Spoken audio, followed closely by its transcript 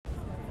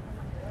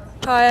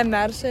Hi, I'm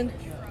Madison.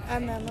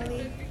 I'm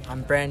Emily.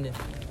 I'm Brandon.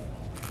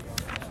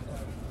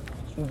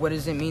 What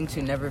does it mean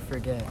to never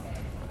forget?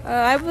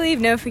 I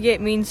believe never forget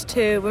means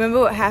to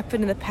remember what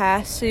happened in the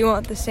past so you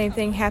won't let the same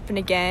thing happen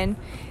again.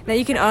 And that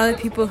you can honor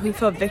the people who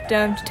fell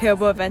victim to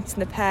terrible events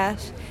in the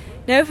past.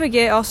 Never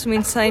forget also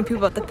means telling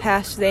people about the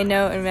past so they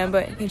know and remember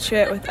and can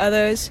share it with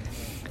others.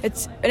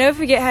 Never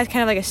forget has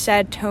kind of like a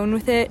sad tone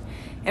with it.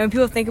 And when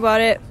people think about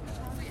it,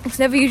 it's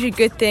never usually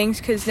good things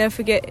because never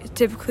forget is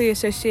typically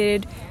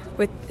associated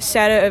with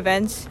sadder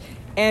events.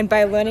 And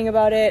by learning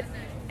about it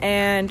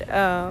and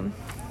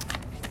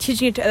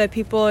teaching it to other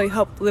people, you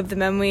help live the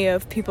memory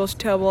of people's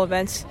terrible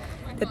events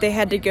that they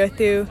had to go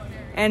through.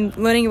 And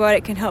learning about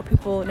it can help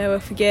people never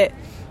forget.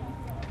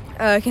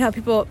 It can help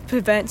people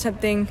prevent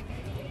something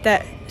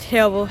that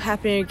terrible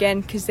happening again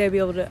because they'll be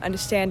able to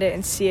understand it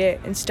and see it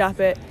and stop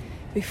it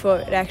before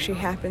it actually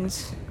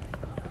happens.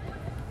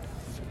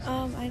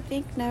 I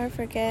think never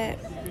forget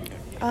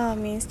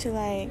means to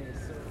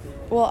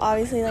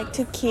obviously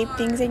to keep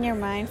things in your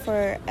mind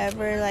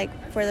forever,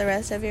 for the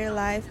rest of your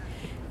life.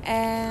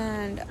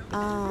 And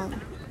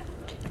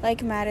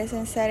like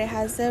Madison said, it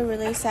has a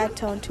really sad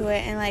tone to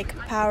it and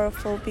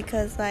powerful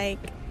because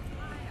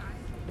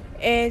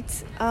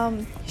it's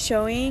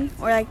showing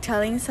or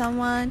telling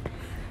someone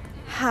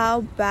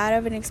how bad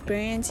of an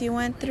experience you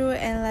went through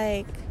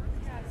and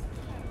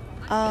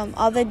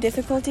all the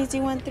difficulties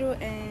you went through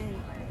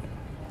and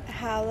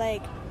how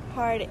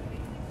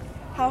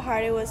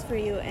hard it was for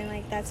you,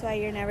 and that's why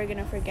you're never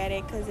gonna forget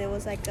it because it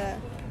was a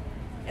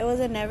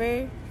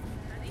never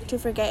to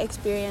forget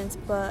experience,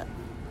 but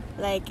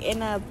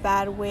in a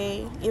bad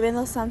way, even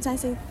though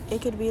sometimes it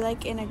could be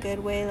in a good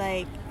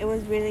way, it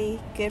was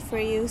really good for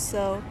you,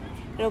 so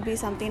it'll be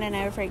something to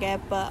never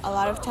forget. But a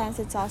lot of times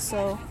it's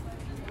also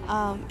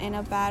in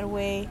a bad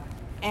way.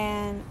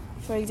 And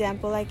for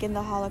example, in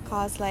the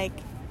Holocaust,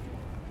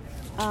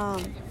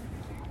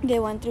 they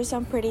went through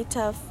some pretty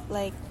tough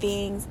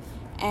things,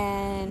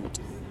 and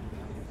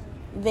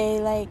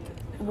they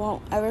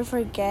won't ever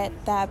forget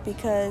that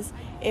because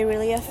it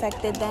really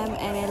affected them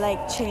and it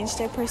changed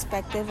their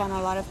perspective on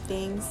a lot of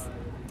things,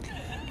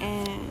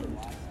 and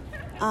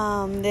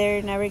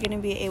they're never gonna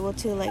be able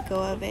to let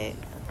go of it.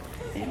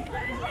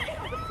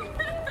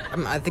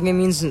 I think it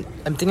means to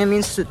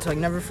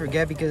never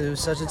forget because it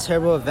was such a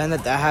terrible event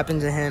that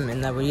happened to him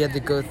and that what he had to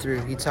go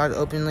through. He talked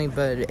openly,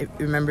 but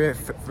remember it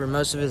for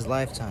most of his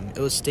lifetime. It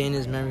will stay in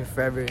his memory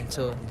forever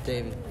until the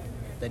day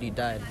that he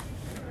died.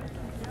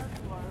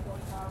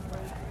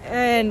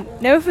 And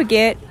never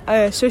forget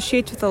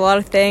associates with a lot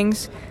of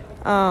things,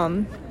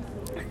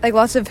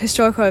 lots of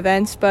historical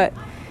events, but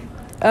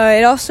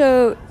it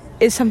also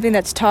is something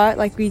that's taught.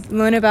 We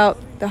learn about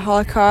the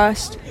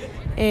Holocaust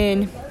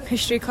in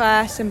history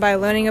class, and by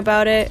learning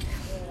about it,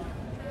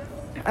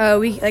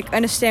 we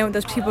understand what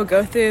those people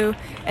go through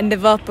and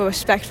develop a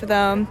respect for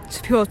them,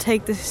 so people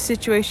take the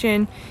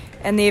situation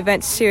and the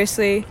events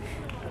seriously.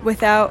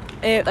 Without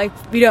it,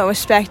 we don't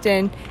respect,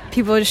 and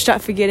people just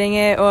start forgetting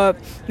it or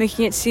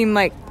making it seem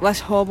less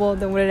horrible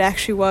than what it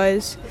actually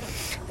was.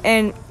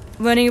 And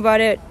learning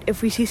about it,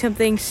 if we see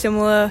something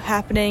similar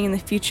happening in the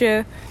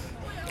future,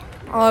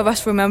 all of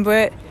us remember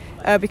it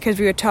because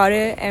we were taught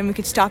it, and we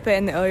could stop it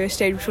in the earlier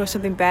stage before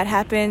something bad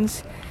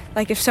happens.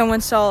 If someone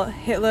saw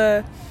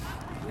Hitler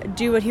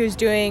do what he was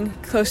doing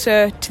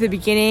closer to the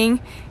beginning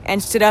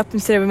and stood up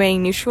instead of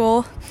remaining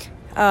neutral,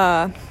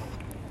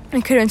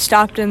 it could have been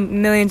stopped and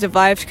millions of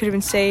lives could have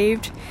been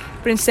saved.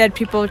 But instead,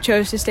 people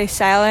chose to stay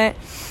silent.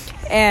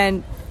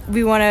 And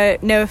we want to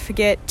never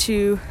forget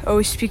to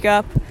always speak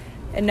up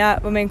and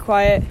not remain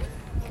quiet.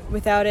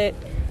 Without it,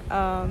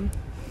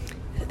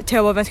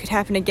 terrible events could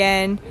happen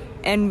again.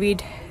 And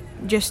we'd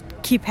just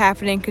keep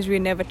happening because we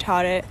never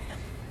taught it.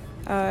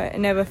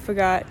 And never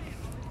forget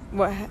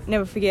what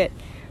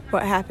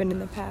happened in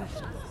the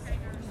past.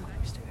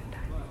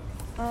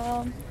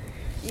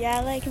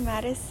 Like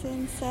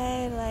Madison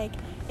said,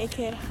 it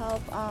could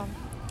help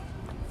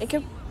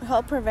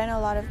prevent a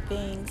lot of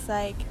things.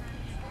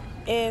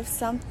 If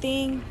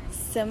something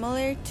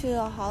similar to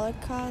the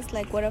Holocaust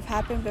would have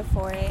happened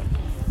before it,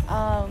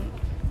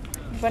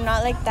 but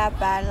not that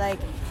bad,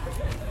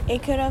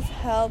 it could have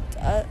helped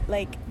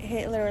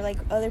Hitler or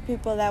other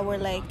people that were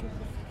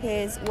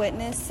his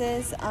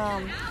witnesses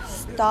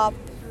stop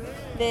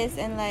this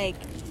and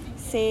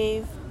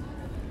save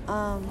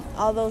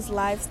all those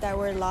lives that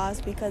were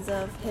lost because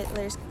of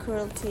Hitler's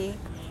cruelty.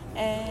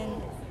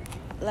 And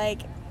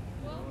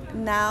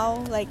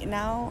now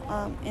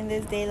in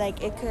this day,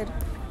 it could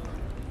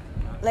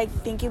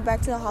thinking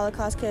back to the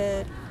Holocaust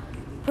could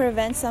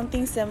prevent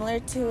something similar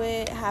to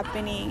it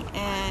happening,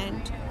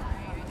 and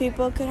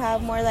people could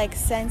have more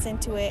sense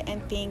into it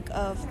and think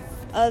of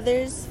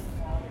others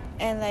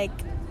and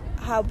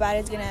how bad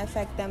it's gonna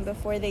affect them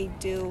before they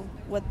do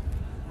what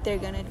they're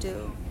gonna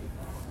do.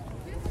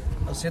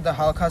 I'll say the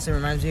Holocaust, it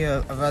reminds me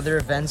of other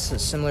events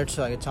similar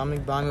to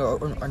atomic bombing or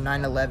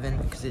 9/11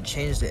 because it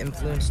changed, it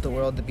influenced the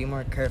world to be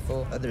more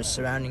careful of their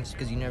surroundings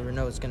because you never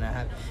know what's going to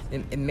happen.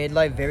 It made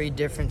life very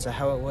different to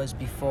how it was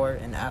before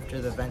and after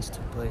the events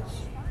took place.